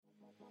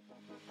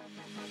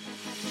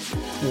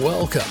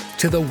Welcome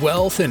to the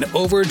Wealth and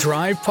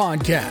Overdrive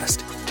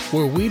podcast,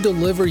 where we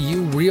deliver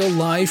you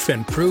real-life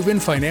and proven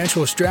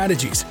financial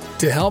strategies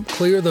to help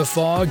clear the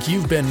fog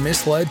you've been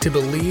misled to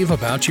believe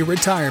about your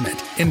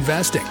retirement,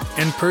 investing,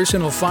 and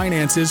personal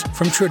finances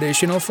from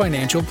traditional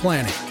financial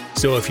planning.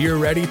 So if you're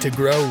ready to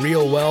grow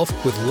real wealth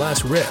with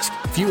less risk,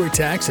 fewer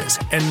taxes,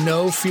 and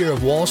no fear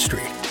of Wall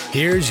Street,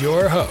 here's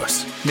your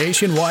host,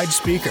 nationwide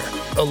speaker,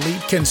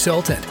 elite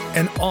consultant,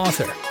 and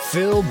author,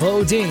 Phil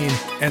Bodine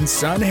and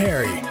son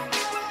Harry.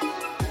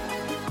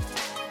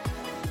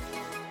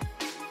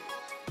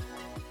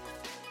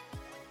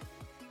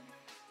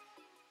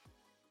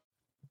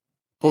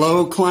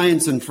 Hello,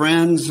 clients and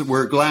friends.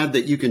 We're glad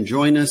that you can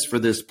join us for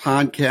this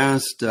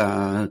podcast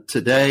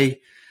today.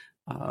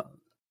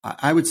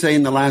 I would say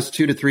in the last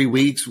 2 to 3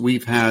 weeks,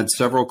 we've had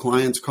several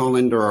clients call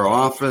into our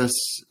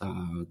office.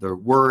 They're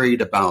worried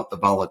about the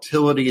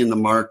volatility in the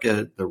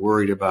market. They're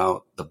worried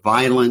about the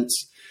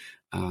violence.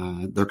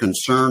 They're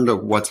concerned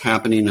of what's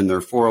happening in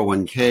their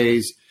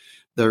 401ks.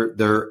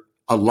 There's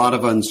a lot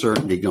of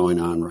uncertainty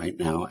going on right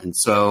now. And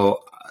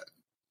so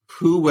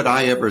who would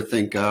I ever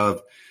think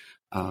of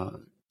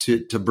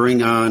to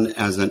bring on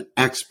as an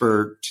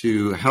expert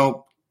to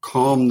help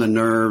calm the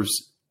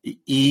nerves,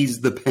 ease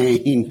the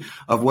pain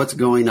of what's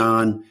going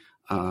on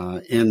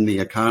in the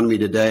economy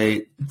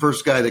today?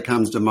 First guy that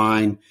comes to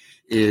mind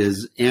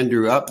is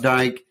Andrew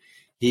Updyke.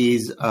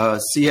 He's a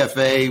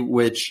CFA,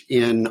 which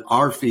in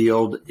our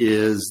field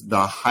is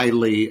the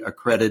highly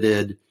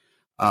accredited,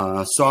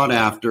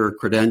 sought-after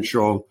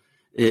credential.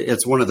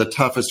 It's one of the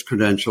toughest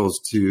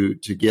credentials to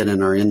get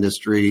in our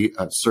industry,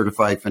 a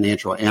certified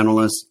financial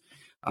analyst.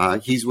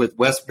 He's with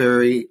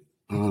Westbury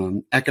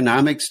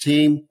Economics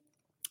team,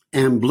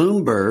 and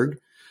Bloomberg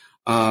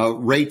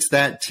rates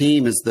that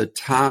team as the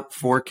top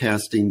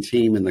forecasting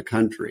team in the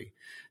country.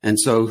 And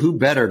so who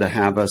better to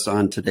have us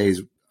on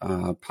today's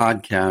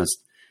podcast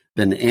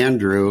than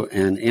Andrew?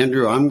 And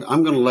Andrew, I'm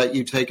going to let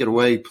you take it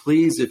away.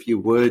 Please, if you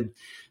would,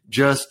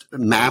 just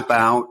map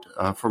out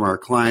from our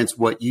clients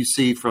what you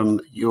see from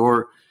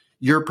your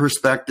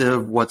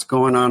perspective, what's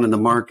going on in the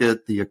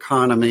market, the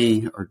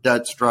economy, or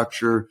debt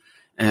structure.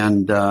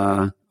 And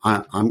I'm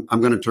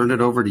going to turn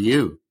it over to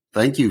you.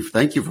 Thank you.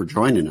 Thank you for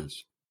joining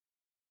us.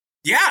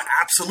 Yeah,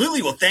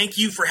 absolutely. Well, thank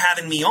you for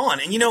having me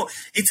on. And,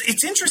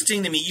 it's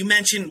interesting to me. You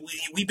mentioned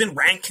we've been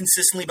ranked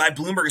consistently by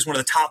Bloomberg as one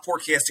of the top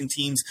forecasting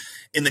teams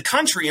in the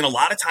country. And a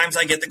lot of times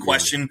I get the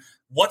question,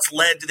 what's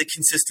led to the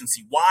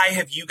consistency? Why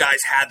have you guys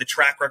had the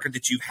track record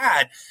that you've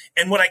had?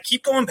 And what I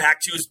keep going back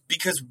to is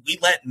because we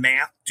let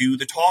math do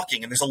the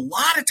talking. And there's a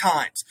lot of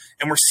times,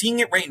 and we're seeing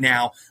it right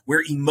now,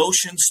 where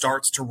emotion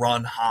starts to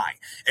run high.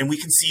 And we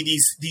can see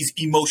these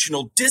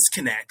emotional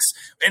disconnects.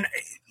 And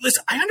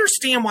listen, I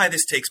understand why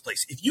this takes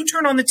place. If you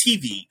turn on the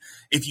TV,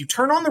 if you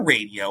turn on the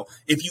radio,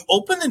 if you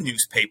open the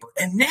newspaper,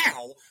 and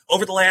now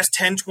over the last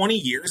 10, 20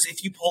 years,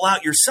 if you pull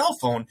out your cell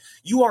phone,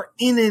 you are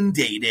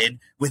inundated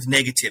with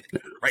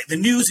negativity, right? The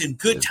news in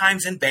good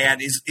times and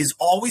bad is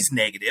always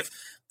negative.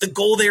 The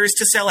goal there is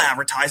to sell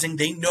advertising.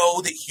 They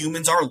know that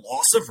humans are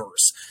loss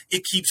averse.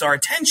 It keeps our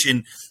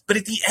attention. But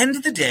at the end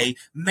of the day,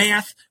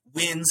 math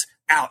wins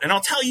out. And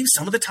I'll tell you,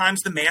 some of the times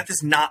the math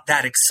is not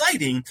that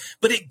exciting,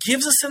 but it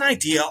gives us an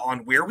idea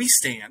on where we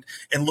stand.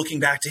 And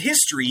looking back to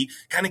history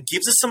kind of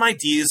gives us some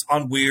ideas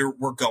on where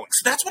we're going.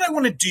 So that's what I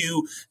want to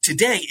do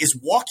today, is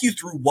walk you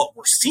through what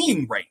we're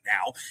seeing right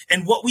now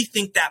and what we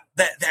think that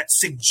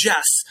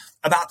suggests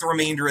about the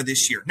remainder of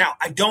this year. Now,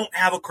 I don't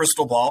have a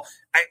crystal ball.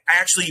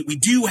 We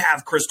do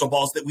have crystal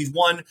balls that we've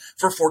won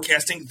for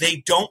forecasting.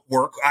 They don't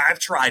work. I've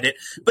tried it.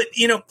 But,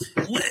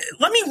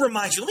 let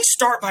me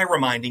start by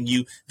reminding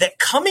you that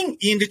coming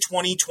into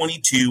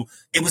 2022,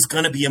 it was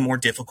going to be a more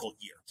difficult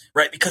year,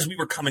 right? Because we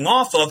were coming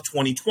off of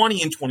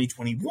 2020 and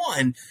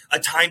 2021, a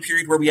time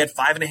period where we had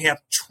 $5.5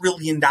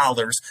 trillion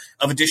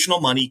of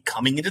additional money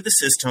coming into the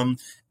system,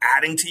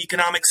 adding to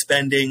economic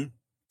spending.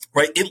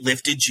 Right, it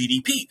lifted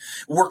GDP.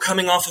 We're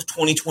coming off of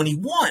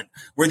 2021,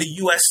 where the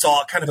U.S.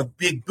 saw kind of a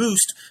big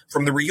boost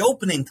from the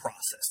reopening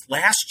process.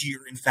 Last year,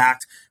 in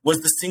fact,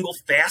 was the single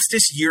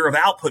fastest year of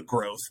output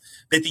growth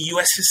that the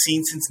U.S. has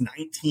seen since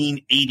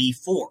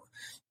 1984.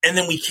 And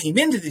then we came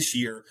into this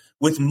year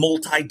with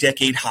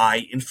multi-decade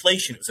high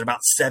inflation. It was at about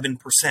 7%.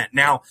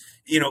 Now,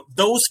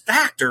 those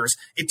factors,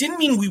 it didn't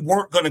mean we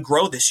weren't going to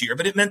grow this year,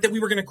 but it meant that we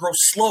were going to grow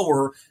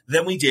slower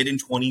than we did in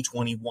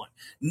 2021.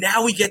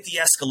 Now we get the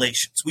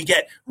escalations. We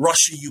get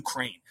Russia,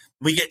 Ukraine.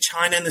 We get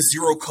China and the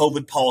zero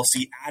COVID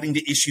policy adding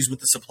to issues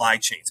with the supply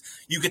chains.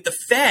 You get the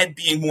Fed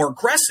being more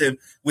aggressive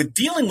with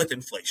dealing with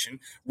inflation,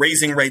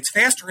 raising rates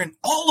faster, and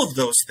all of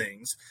those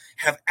things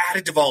have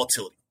added to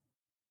volatility.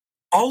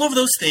 All of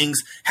those things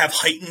have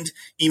heightened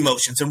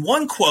emotions. And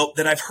one quote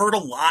that I've heard a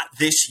lot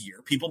this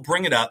year, people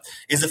bring it up,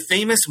 is a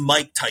famous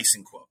Mike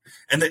Tyson quote.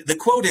 And the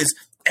quote is,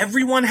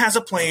 "Everyone has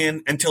a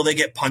plan until they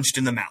get punched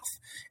in the mouth."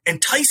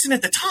 And Tyson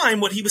at the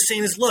time, what he was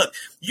saying is, look,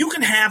 you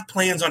can have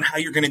plans on how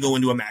you're going to go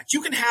into a match.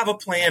 You can have a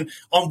plan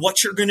on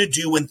what you're going to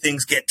do when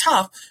things get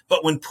tough.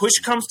 But when push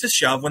comes to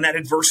shove, when that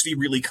adversity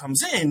really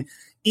comes in,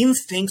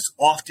 instincts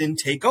often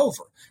take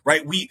over,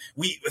 right?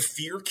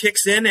 Fear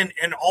kicks in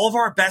and all of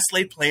our best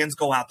laid plans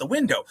go out the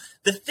window.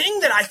 The thing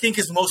that I think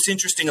is most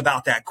interesting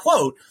about that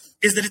quote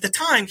is that at the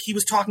time he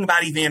was talking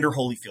about Evander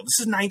Holyfield. This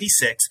is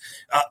 96.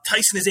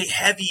 Tyson is a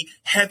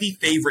heavy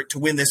favorite to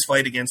win this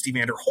fight against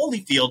Evander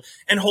Holyfield.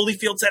 And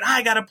Holyfield said,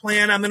 I got a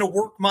plan. I'm going to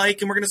work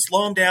Mike and we're going to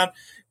slow him down.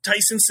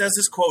 Tyson says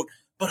this quote,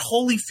 but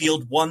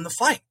Holyfield won the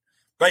fight,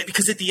 right?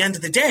 Because at the end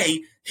of the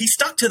day, he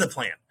stuck to the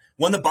plan.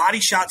 When the body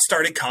shots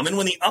started coming,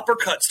 when the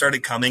uppercut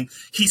started coming,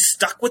 he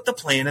stuck with the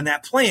plan, and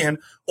that plan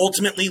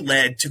ultimately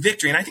led to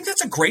victory. And I think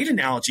that's a great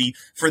analogy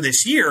for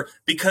this year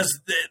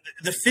because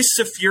the fists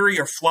of fury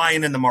are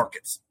flying in the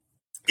markets.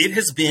 It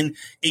has been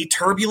a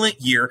turbulent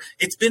year.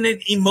 It's been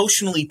an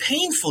emotionally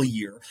painful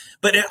year,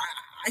 but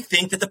I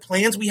think that the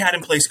plans we had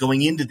in place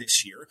going into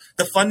this year,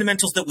 the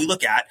fundamentals that we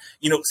look at,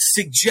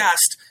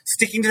 suggest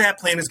sticking to that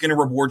plan is going to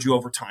reward you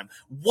over time.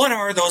 What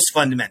are those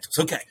fundamentals?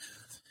 Okay.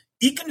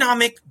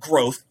 Economic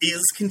growth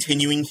is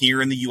continuing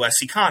here in the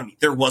U.S. economy.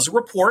 There was a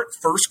report,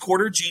 first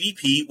quarter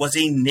GDP was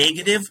a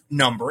negative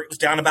number. It was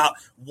down about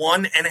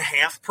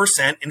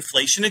 1.5%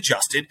 inflation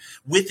adjusted.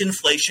 With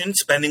inflation,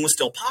 spending was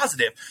still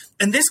positive.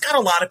 And this got a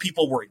lot of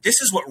people worried. This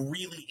is what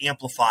really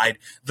amplified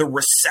the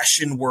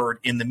recession word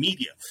in the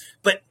media.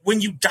 But when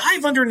you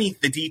dive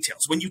underneath the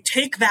details, when you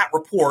take that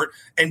report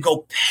and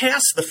go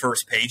past the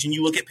first page and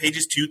you look at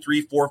pages 2,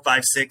 3, 4,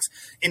 5, 6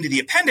 into the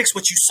appendix,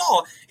 what you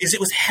saw is it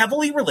was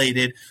heavily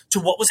related to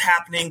what was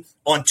happening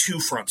on two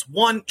fronts.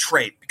 One,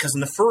 trade, because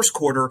in the first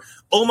quarter,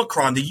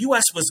 Omicron, the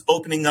U.S. was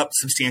opening up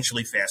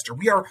substantially faster.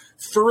 We are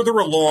further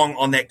along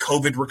on that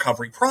COVID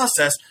recovery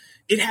process.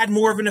 It had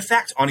more of an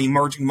effect on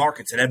emerging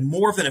markets. It had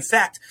more of an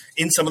effect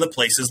in some of the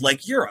places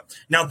like Europe.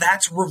 Now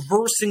that's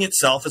reversing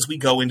itself as we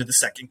go into the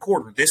second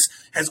quarter. This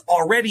has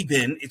already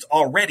been, it's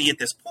already at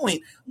this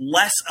point,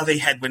 less of a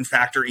headwind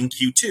factor in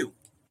Q2.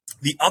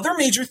 The other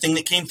major thing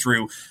that came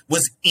through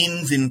was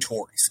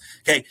inventories.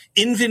 Okay,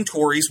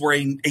 inventories were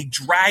a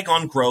drag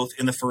on growth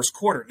in the first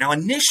quarter. Now,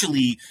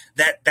 initially,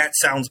 that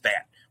sounds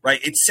bad, right?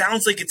 It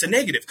sounds like it's a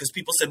negative because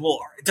people said, well,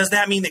 does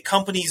that mean that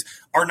companies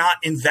are not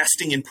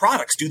investing in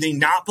products? Do they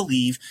not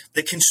believe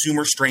that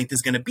consumer strength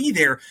is going to be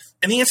there?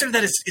 And the answer to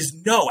that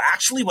is no.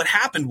 Actually, what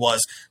happened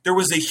was there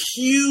was a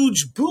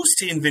huge boost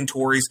to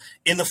inventories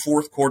in the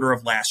fourth quarter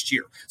of last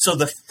year. So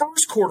the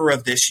first quarter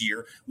of this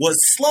year was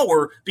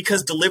slower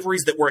because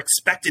deliveries that were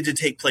expected to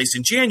take place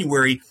in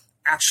January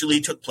actually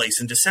took place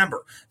in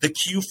December. The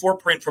Q4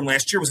 print from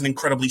last year was an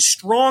incredibly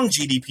strong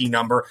GDP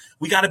number.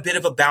 We got a bit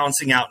of a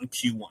balancing out in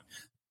Q1.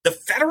 The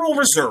Federal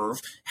Reserve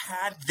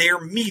had their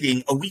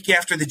meeting a week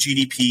after the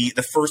GDP,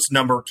 the first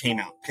number came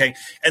out, okay?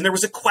 And there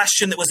was a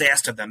question that was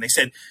asked of them. They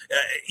said,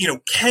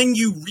 can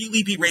you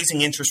really be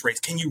raising interest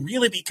rates? Can you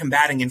really be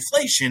combating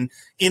inflation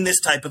in this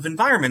type of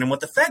environment? And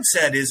what the Fed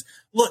said is,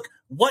 look,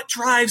 what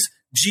drives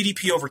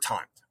GDP over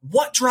time?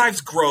 What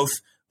drives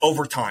growth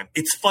over time?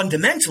 It's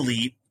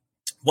fundamentally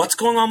what's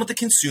going on with the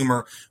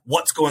consumer,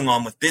 what's going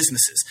on with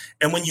businesses.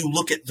 And when you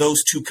look at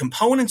those two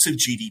components of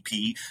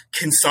GDP,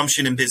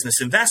 consumption and business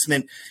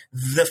investment,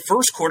 the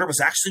first quarter was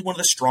actually one of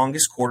the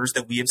strongest quarters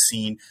that we have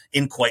seen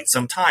in quite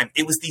some time.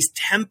 It was these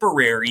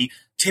temporary,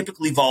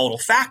 typically volatile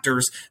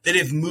factors that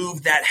have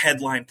moved that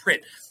headline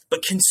print.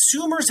 But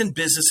consumers and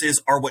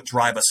businesses are what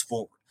drive us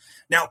forward.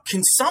 Now,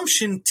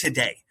 consumption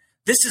today,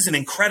 this is an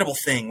incredible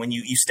thing when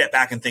you step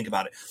back and think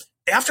about it.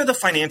 After the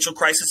financial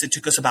crisis, it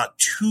took us about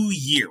 2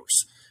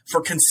 years for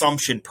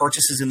consumption,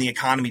 purchases in the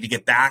economy to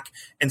get back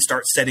and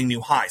start setting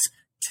new highs.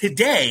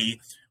 Today,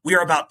 we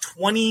are about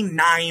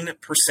 29%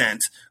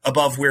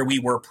 above where we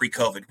were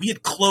pre-COVID. We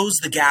had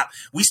closed the gap.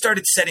 We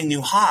started setting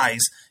new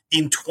highs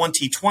in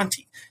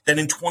 2020. Then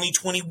in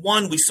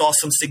 2021, we saw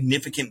some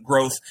significant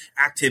growth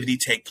activity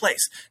take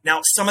place.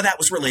 Now, some of that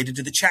was related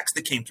to the checks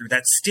that came through,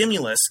 that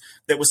stimulus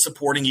that was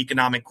supporting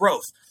economic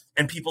growth.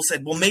 And people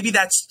said, well, maybe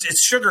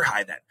it's sugar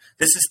high then.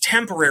 This is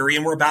temporary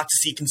and we're about to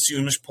see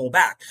consumers pull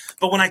back.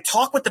 But when I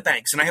talk with the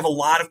banks, and I have a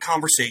lot of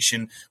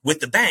conversation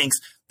with the banks,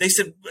 they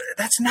said,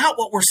 that's not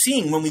what we're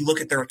seeing when we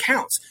look at their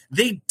accounts.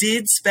 They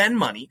did spend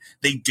money.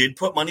 They did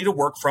put money to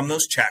work from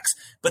those checks,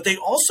 but they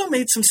also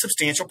made some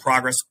substantial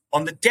progress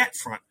on the debt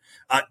front.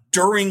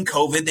 During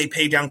COVID, they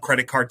paid down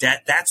credit card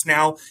debt. That's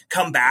now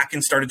come back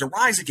and started to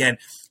rise again.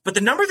 But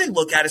the number they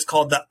look at is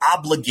called the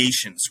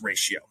obligations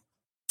ratio.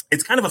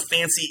 It's kind of a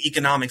fancy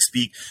economic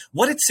speak.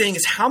 What it's saying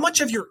is how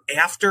much of your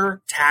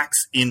after-tax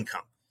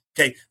income,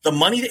 okay, the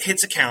money that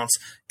hits accounts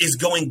is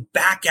going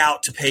back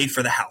out to pay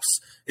for the house,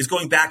 is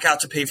going back out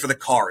to pay for the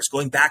car, is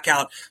going back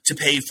out to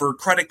pay for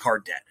credit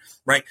card debt,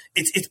 right?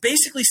 It's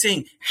basically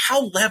saying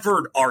how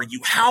levered are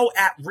you? How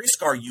at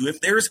risk are you? If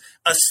there's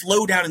a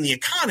slowdown in the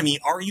economy,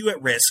 are you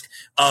at risk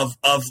of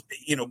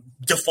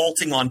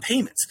defaulting on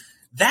payments?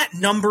 That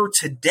number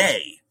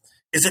today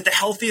is at the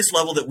healthiest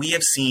level that we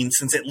have seen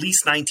since at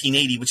least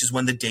 1980, which is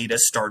when the data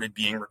started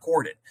being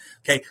recorded.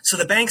 Okay, so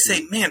the banks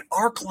say, man,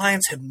 our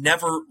clients have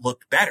never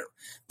looked better.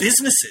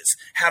 Businesses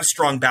have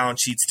strong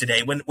balance sheets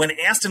today. When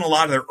asked in a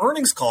lot of their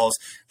earnings calls,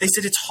 they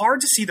said it's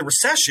hard to see the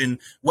recession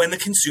when the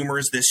consumer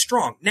is this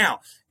strong.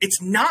 Now,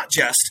 it's not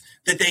just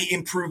that they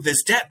improve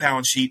this debt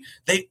balance sheet,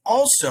 they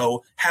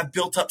also have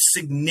built up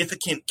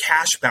significant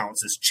cash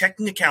balances.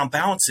 Checking account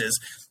balances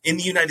in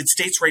the United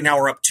States right now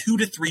are up $2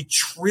 to $3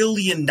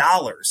 trillion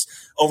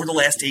over the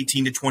last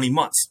 18 to 20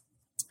 months.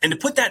 And to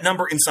put that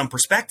number in some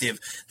perspective,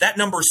 that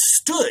number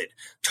stood.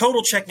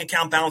 Total checking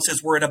account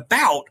balances were at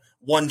about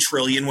 $1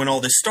 trillion when all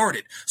this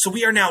started. So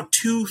we are now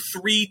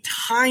 2-3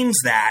 times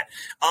that.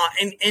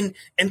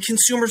 And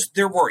consumers,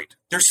 they're worried.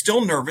 They're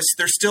still nervous.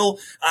 They're still,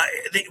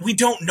 we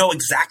don't know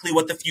exactly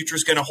what the future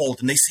is going to hold.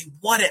 And they say,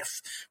 what if?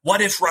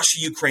 What if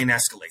Russia-Ukraine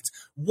escalates?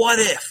 What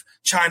if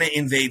China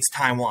invades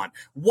Taiwan?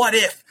 What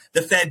if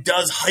the Fed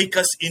does hike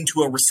us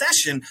into a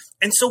recession?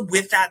 And so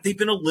with that, they've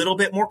been a little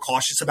bit more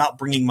cautious about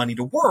bringing money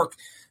to work.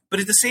 But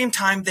at the same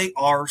time, they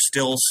are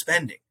still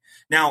spending.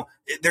 Now,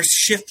 they're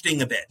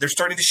shifting a bit. They're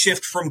starting to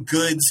shift from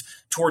goods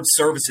towards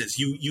services.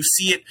 You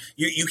see it,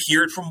 you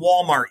hear it from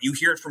Walmart, you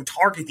hear it from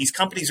Target. These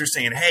companies are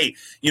saying, hey,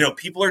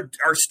 people are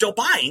still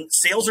buying,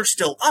 sales are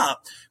still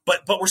up,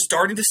 but we're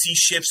starting to see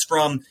shifts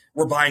from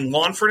we're buying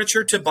lawn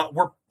furniture to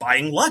we're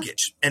buying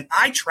luggage. And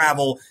I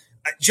travel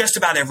just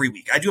about every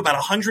week. I do about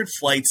 100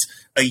 flights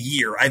a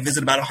year. I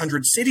visit about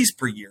 100 cities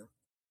per year.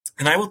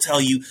 And I will tell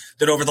you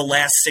that over the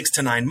last 6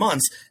 to 9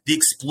 months, the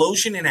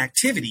explosion in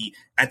activity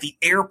at the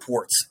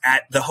airports,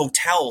 at the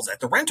hotels,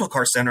 at the rental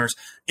car centers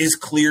is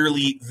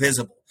clearly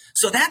visible.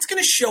 So that's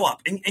going to show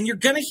up, and you're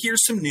going to hear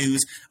some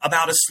news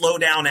about a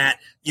slowdown at,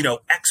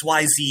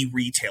 XYZ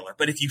retailer.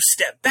 But if you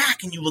step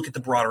back and you look at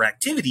the broader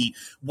activity,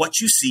 what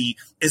you see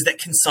is that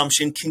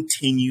consumption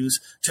continues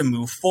to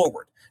move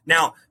forward.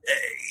 Now,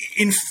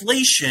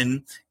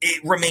 inflation,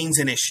 it remains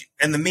an issue.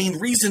 And the main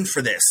reason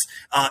for this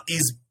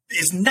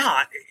is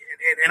not,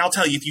 and I'll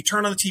tell you, if you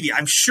turn on the TV,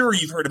 I'm sure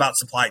you've heard about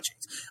supply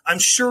chains. I'm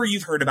sure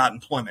you've heard about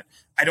employment.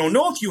 I don't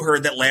know if you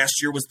heard that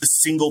last year was the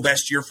single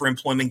best year for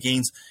employment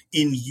gains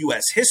in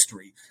U.S.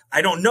 history.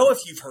 I don't know if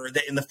you've heard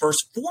that in the first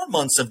 4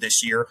 months of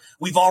this year,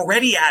 we've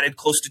already added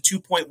close to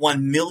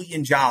 2.1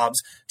 million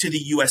jobs to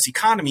the U.S.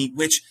 economy,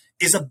 which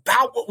is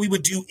about what we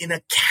would do in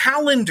a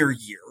calendar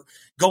year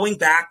going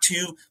back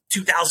to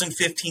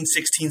 2015,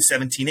 16,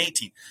 17,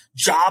 18.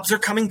 Jobs are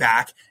coming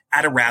back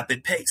at a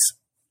rapid pace.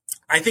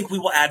 I think we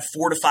will add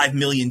 4 to 5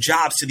 million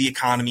jobs to the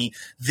economy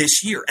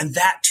this year. And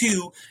that,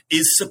 too,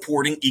 is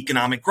supporting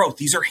economic growth.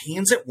 These are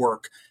hands at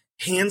work,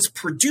 hands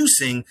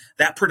producing.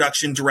 That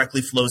production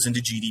directly flows into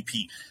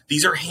GDP.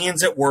 These are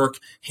hands at work,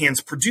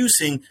 hands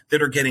producing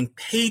that are getting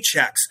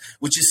paychecks,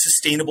 which is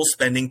sustainable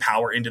spending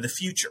power into the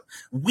future.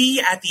 We,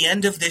 at the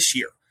end of this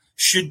year,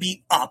 should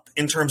be up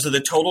in terms of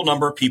the total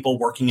number of people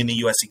working in the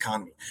U.S.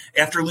 economy.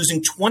 After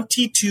losing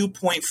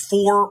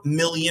 22.4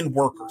 million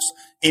workers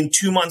in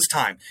 2 months'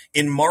 time,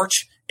 in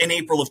March and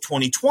April of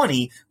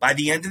 2020, by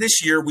the end of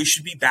this year, we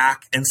should be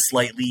back and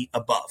slightly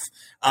above.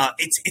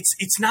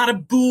 It's not a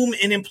boom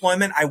in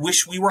employment. I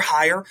wish we were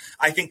higher.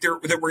 I think that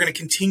we're going to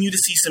continue to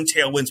see some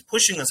tailwinds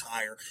pushing us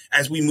higher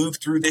as we move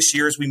through this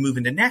year, as we move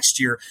into next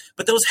year.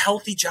 But those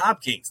healthy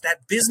job gains,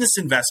 that business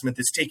investment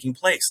that's taking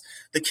place,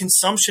 the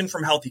consumption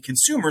from healthy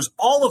consumers,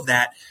 all of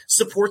that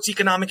supports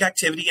economic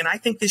activity. And I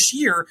think this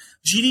year,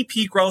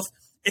 GDP growth,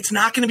 it's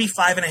not going to be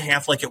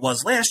 5.5% like it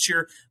was last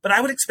year, but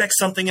I would expect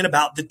something in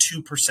about the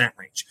 2%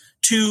 range,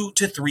 2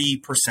 to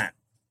 3%,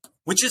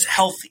 which is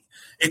healthy.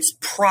 It's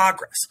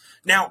progress.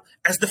 Now,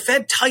 as the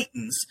Fed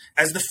tightens,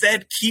 as the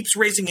Fed keeps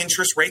raising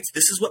interest rates,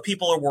 this is what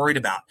people are worried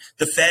about.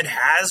 The Fed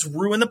has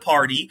ruined the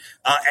party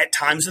at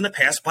times in the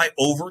past by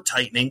over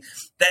tightening,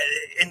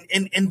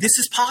 and this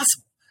is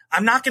possible.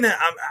 I'm not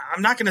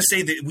gonna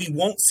say that we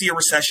won't see a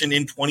recession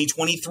in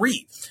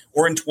 2023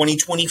 or in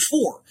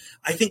 2024.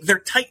 I think they're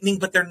tightening,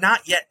 but they're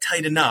not yet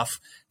tight enough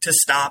to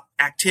stop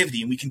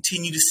activity. And we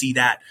continue to see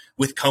that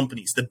with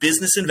companies. The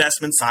business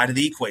investment side of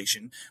the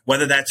equation,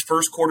 whether that's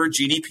first quarter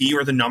GDP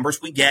or the numbers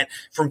we get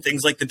from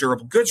things like the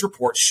durable goods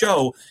report,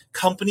 show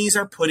companies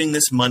are putting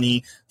this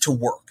money to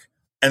work,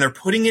 and they're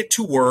putting it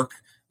to work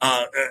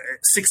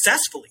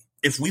successfully.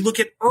 If we look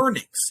at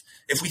earnings,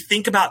 if we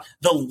think about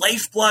the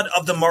lifeblood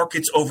of the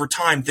markets over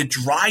time, the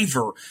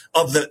driver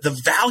of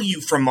the value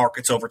from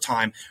markets over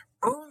time,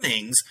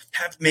 earnings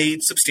have made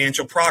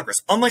substantial progress.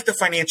 Unlike the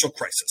financial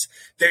crisis,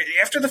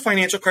 after the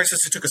financial crisis,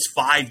 it took us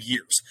 5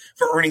 years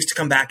for earnings to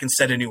come back and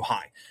set a new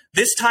high.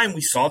 This time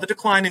we saw the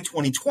decline in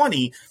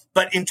 2020,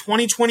 but in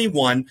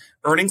 2021,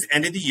 earnings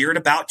ended the year at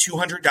about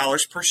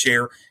 $200 per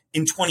share.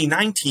 In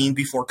 2019,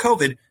 before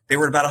COVID, they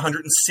were at about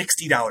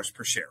 $160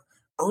 per share.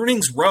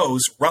 Earnings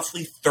rose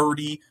roughly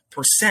 30%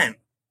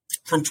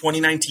 from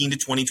 2019 to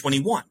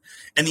 2021.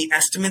 And the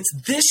estimates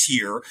this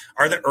year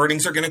are that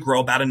earnings are going to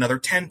grow about another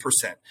 10%,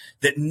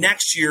 that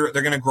next year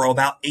they're going to grow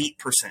about 8%.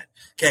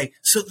 Okay,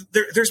 so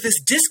there's this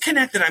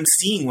disconnect that I'm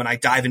seeing when I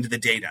dive into the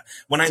data,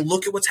 when I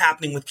look at what's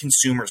happening with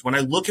consumers, when I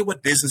look at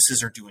what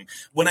businesses are doing,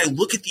 when I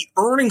look at the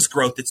earnings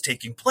growth that's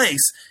taking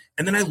place,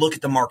 and then I look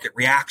at the market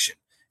reaction,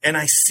 and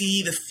I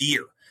see the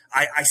fear.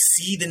 I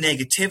see the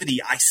negativity.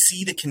 I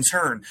see the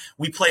concern.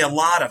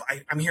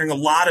 I'm hearing a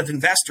lot of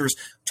investors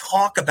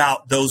talk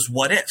about those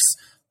what ifs,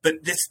 but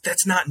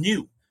that's not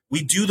new.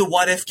 We do the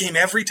what if game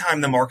every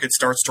time the market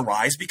starts to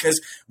rise because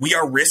we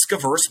are risk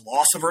averse,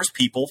 loss averse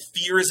people.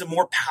 Fear is a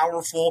more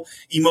powerful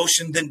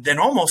emotion than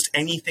almost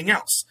anything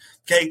else.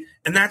 Okay.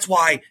 And that's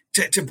why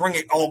to bring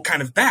it all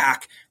kind of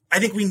back, I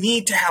think we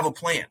need to have a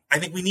plan. I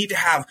think we need to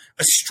have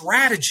a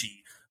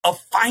strategy of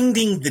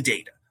finding the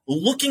data,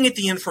 looking at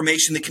the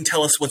information that can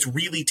tell us what's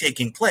really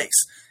taking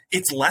place.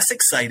 It's less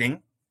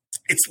exciting.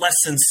 It's less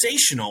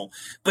sensational,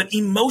 but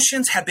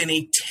emotions have been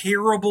a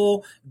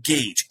terrible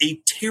gauge, a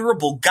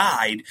terrible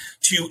guide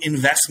to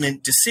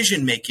investment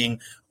decision-making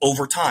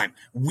over time.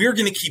 We're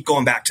going to keep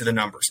going back to the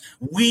numbers.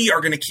 We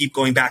are going to keep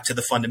going back to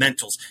the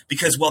fundamentals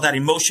because while that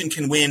emotion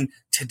can win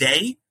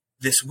today,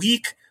 this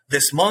week,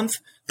 this month,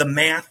 the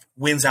math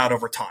wins out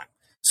over time.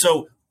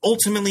 So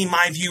ultimately,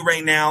 my view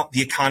right now,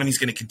 the economy is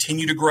going to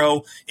continue to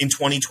grow in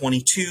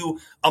 2022,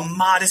 a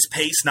modest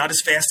pace, not as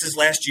fast as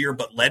last year,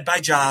 but led by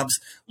jobs,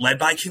 led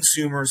by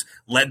consumers,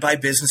 led by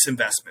business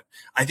investment.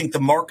 I think the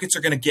markets are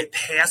going to get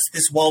past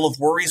this wall of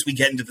worry as we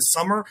get into the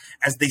summer,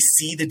 as they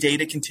see the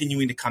data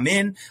continuing to come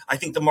in. I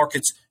think the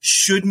markets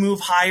should move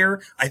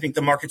higher. I think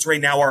the markets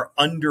right now are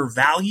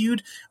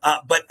undervalued,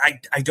 but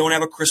I don't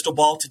have a crystal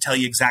ball to tell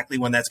you exactly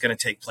when that's going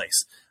to take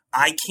place.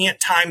 I can't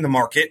time the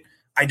market.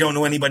 I don't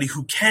know anybody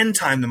who can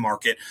time the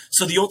market.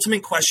 So the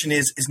ultimate question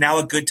is now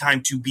a good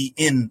time to be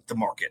in the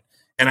market?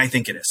 And I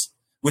think it is.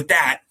 With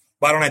that,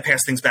 why don't I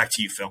pass things back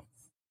to you, Phil?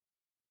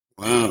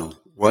 Wow.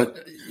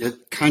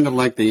 It kind of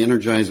like the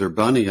Energizer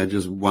Bunny. I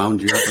just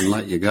wound you up and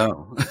let you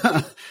go.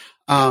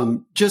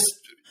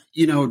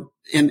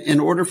 In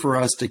order for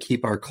us to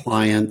keep our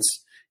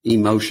clients'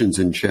 emotions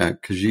in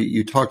check, because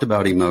you talked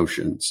about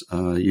emotions,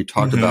 you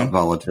talked about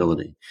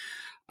volatility.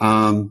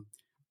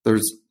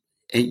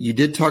 You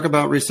did talk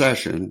about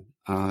recession.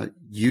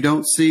 You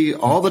don't see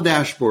all the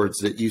dashboards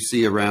that you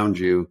see around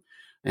you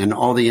and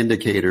all the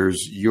indicators.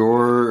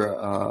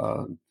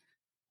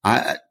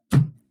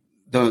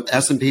 The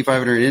S&P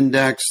 500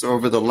 index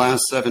over the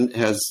last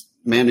has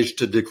managed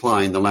to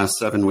decline the last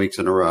 7 weeks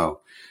in a row.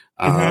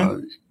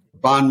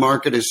 Bond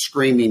market is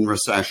screaming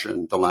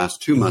recession the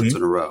last 2 months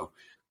in a row.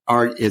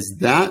 Is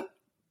that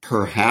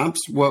perhaps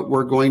what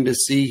we're going to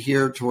see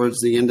here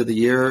towards the end of the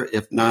year,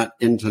 if not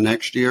into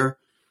next year?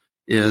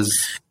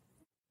 Is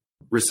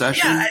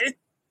recession? Yeah,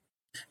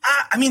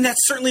 I mean,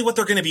 that's certainly what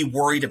they're going to be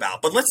worried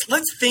about. But let's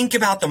think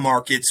about the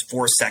markets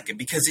for a second,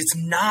 because it's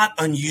not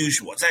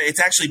unusual. It's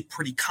actually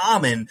pretty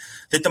common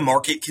that the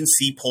market can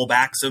see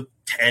pullbacks of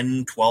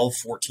 10, 12,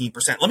 14%.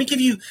 Let me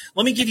give you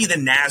the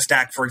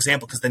NASDAQ, for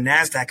example, because the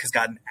NASDAQ has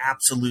gotten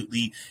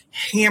absolutely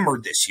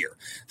hammered this year.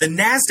 The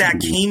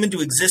NASDAQ came into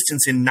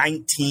existence in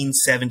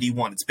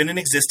 1971. It's been in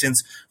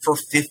existence for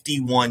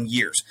 51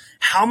 years.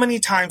 How many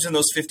times in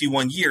those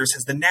 51 years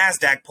has the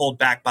NASDAQ pulled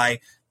back by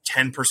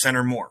 10%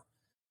 or more?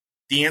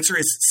 The answer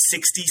is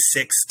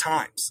 66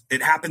 times.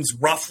 It happens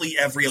roughly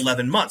every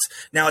 11 months.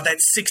 Now,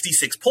 that's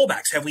 66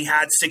 pullbacks. Have we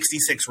had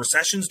 66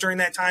 recessions during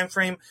that time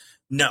frame?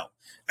 No.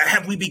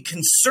 Have we been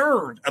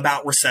concerned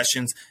about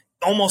recessions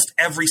almost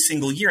every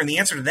single year? And the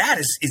answer to that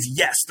is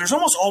yes. There's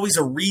almost always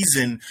a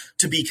reason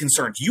to be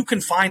concerned. You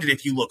can find it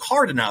if you look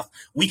hard enough.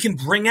 We can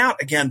bring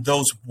out, again,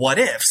 those what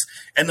ifs.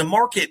 And the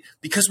market,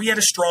 because we had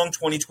a strong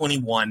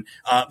 2021,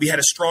 we had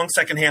a strong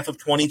second half of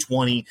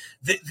 2020,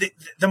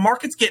 the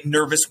markets get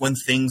nervous when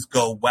things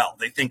go well.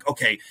 They think,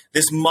 okay,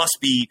 this must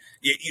be,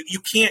 you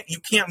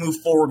can't move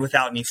forward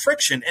without any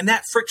friction. And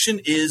that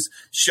friction is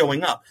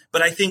showing up.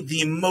 But I think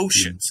the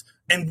emotions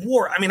and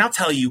war, I mean, I'll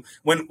tell you,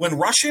 when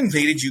Russia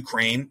invaded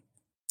Ukraine,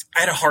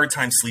 I had a hard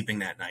time sleeping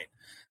that night.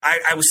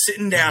 I was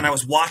sitting down, I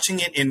was watching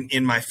it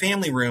in my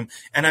family room,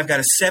 and I've got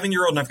a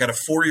 7-year-old and I've got a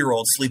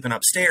 4-year-old sleeping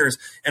upstairs,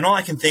 and all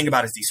I can think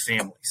about is these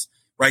families,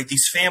 right?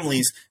 These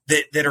families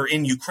that are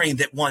in Ukraine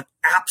that want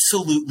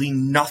absolutely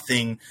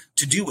nothing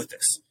to do with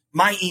this.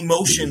 My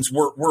emotions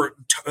were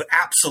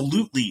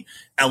absolutely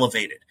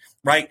elevated.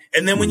 Right.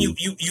 And then when you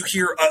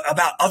hear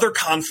about other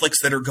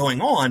conflicts that are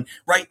going on,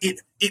 right, it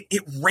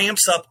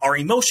ramps up our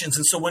emotions.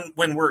 And so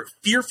when we're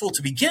fearful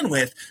to begin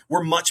with,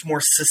 we're much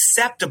more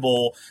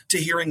susceptible to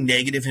hearing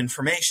negative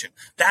information.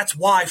 That's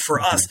why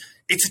for us,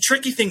 it's a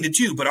tricky thing to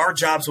do. But our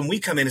jobs when we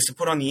come in is to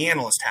put on the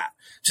analyst hat,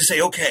 to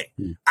say, OK,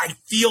 I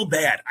feel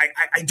bad.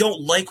 I don't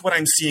like what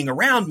I'm seeing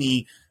around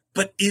me.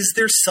 But is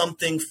there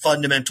something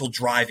fundamental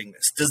driving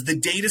this? Does the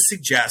data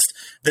suggest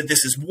that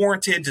this is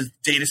warranted? Does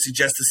the data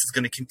suggest this is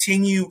going to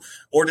continue?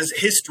 Or does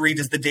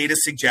the data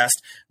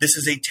suggest this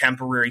is a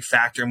temporary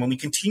factor? And when we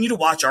continue to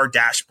watch our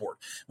dashboard,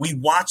 we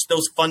watch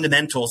those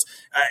fundamentals.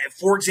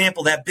 For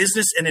example, that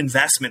business and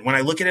investment, when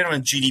I look at it on a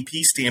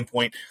GDP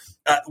standpoint,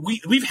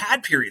 we've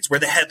had periods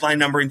where the headline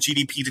number in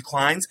GDP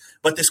declines,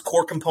 but this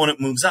core component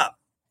moves up.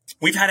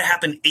 We've had it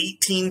happen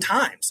 18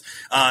 times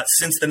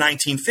since the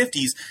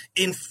 1950s.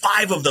 In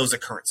 5 of those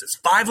occurrences,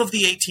 5 of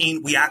the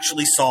 18, we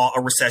actually saw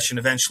a recession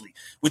eventually,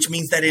 which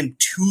means that in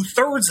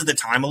 2/3 of the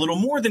time, a little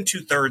more than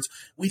 2/3,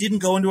 we didn't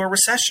go into a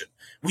recession.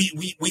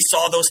 We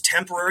saw those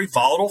temporary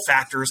volatile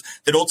factors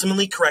that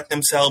ultimately correct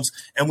themselves,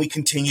 and we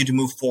continue to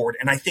move forward.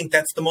 And I think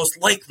that's the most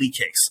likely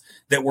case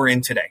that we're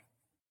in today.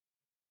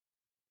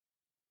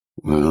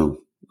 Wow.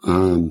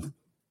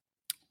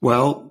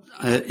 Well,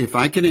 if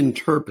I can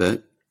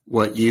interpret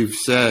what you've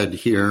said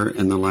here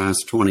in the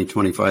last 20,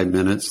 25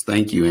 minutes,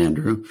 thank you,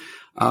 Andrew.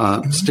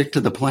 Stick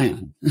to the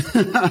plan.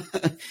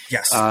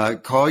 Yes.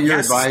 Call your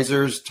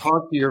advisors,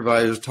 talk to your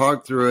advisors,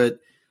 talk through it.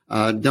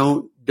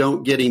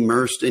 Don't get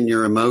immersed in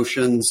your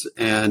emotions.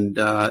 And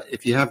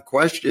if you have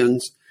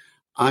questions,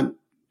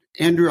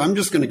 Andrew, I'm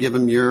just going to give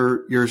them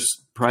your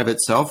private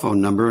cell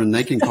phone number and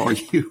they can call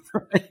you.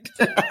 Right?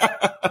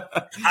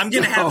 I'm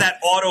going to have that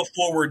auto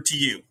forward to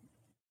you.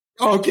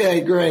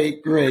 Okay,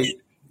 great.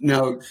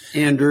 No,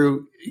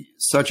 Andrew,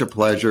 such a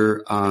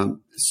pleasure.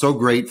 So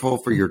grateful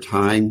for your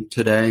time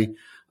today.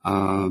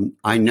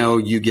 I know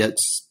you get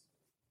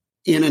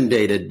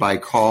inundated by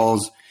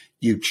calls.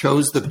 You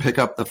chose to pick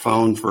up the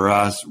phone for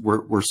us.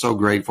 We're so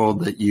grateful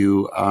that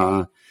you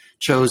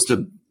chose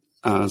to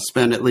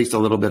spend at least a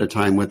little bit of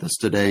time with us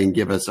today and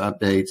give us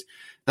updates.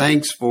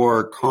 Thanks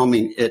for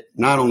calming it,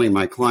 not only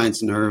my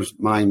clients' nerves,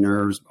 my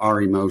nerves,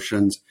 our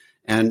emotions.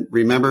 And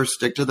remember,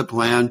 stick to the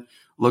plan,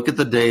 look at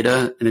the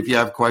data, and if you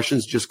have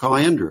questions, just call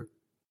Andrew.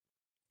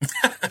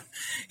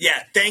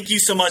 Yeah, thank you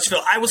so much, Phil.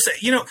 I will say,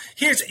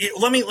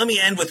 let me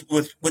end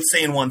with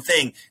saying one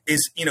thing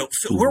is,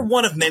 we're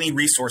one of many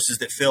resources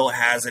that Phil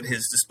has at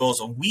his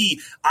disposal.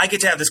 I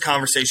get to have this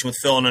conversation with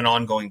Phil on an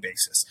ongoing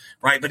basis,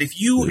 right? But if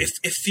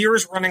fear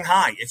is running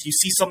high, if you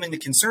see something that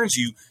concerns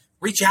you,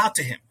 reach out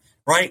to him,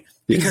 right?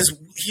 Because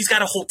he's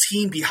got a whole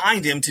team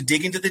behind him to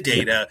dig into the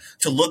data,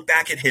 to look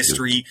back at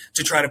history,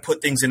 to try to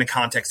put things into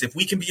context. If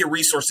we can be a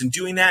resource in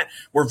doing that,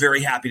 we're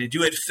very happy to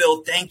do it.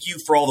 Phil, thank you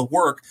for all the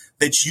work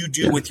that you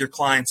do with your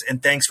clients,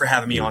 and thanks for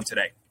having me on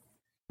today.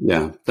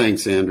 Yeah,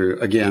 thanks, Andrew.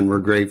 Again, we're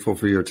grateful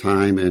for your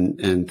time,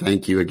 and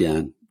thank you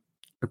again.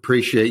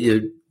 Appreciate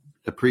you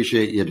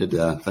to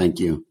death. Thank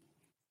you.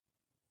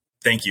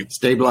 Thank you.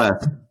 Stay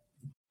blessed.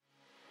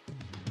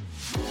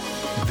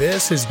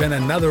 This has been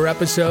another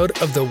episode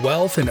of the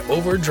Wealth and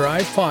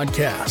Overdrive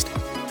podcast.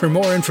 For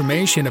more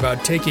information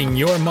about taking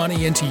your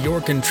money into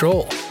your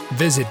control,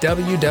 visit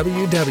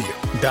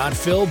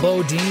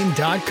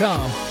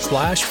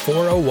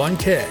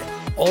www.philbodine.com/401k.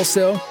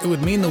 Also, it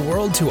would mean the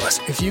world to us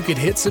if you could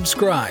hit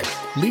subscribe,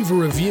 leave a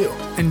review,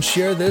 and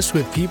share this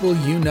with people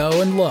you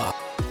know and love.